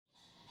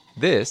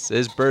This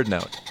is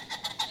BirdNote.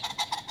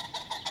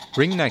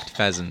 Ring-necked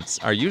pheasants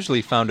are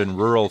usually found in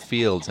rural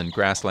fields and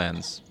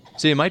grasslands,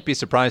 so you might be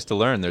surprised to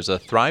learn there's a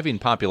thriving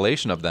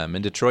population of them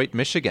in Detroit,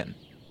 Michigan.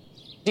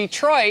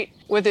 Detroit,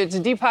 with its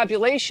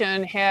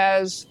depopulation,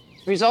 has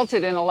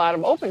resulted in a lot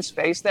of open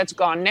space that's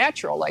gone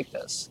natural like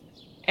this.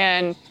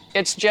 And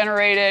it's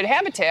generated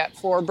habitat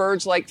for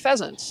birds like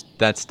pheasants.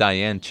 That's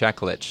Diane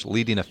Cheklich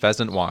leading a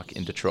pheasant walk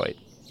in Detroit.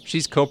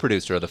 She's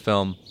co-producer of the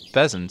film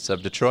Pheasants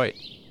of Detroit.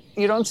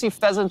 You don't see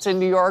pheasants in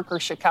New York or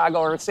Chicago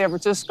or San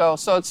Francisco,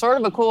 so it's sort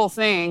of a cool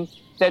thing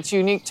that's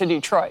unique to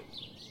Detroit.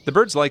 The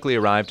birds likely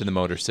arrived in the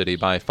Motor City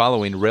by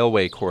following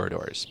railway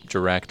corridors,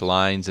 direct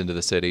lines into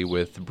the city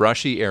with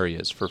brushy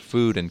areas for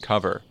food and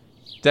cover.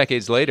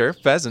 Decades later,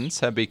 pheasants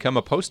have become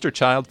a poster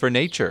child for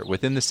nature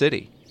within the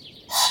city.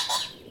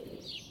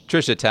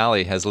 Tricia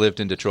Talley has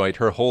lived in Detroit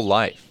her whole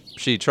life.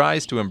 She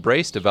tries to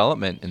embrace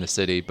development in the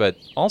city, but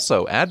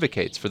also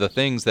advocates for the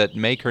things that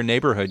make her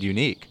neighborhood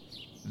unique.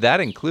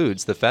 That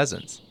includes the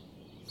pheasants.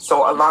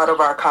 So a lot of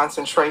our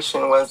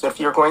concentration was,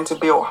 if you're going to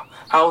build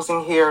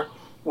housing here,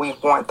 we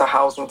want the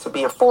housing to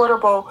be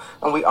affordable,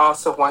 and we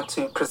also want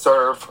to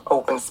preserve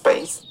open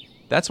space.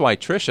 That's why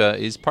Tricia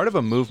is part of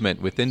a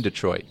movement within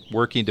Detroit,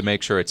 working to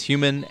make sure its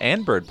human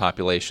and bird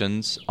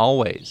populations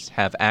always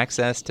have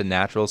access to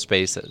natural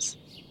spaces.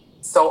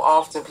 So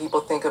often people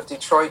think of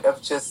Detroit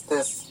of just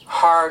this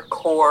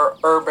hardcore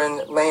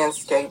urban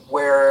landscape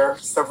where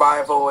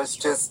survival is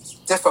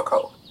just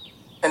difficult.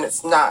 And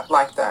it's not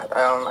like that.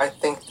 I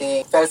think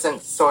the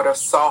pheasant sort of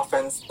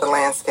softens the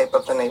landscape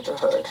of the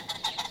neighborhood.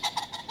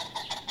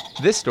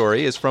 This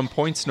story is from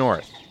Points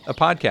North, a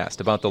podcast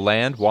about the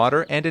land,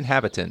 water, and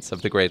inhabitants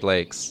of the Great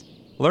Lakes.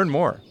 Learn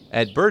more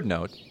at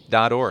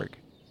birdnote.org.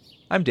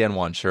 I'm Dan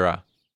Wanshura.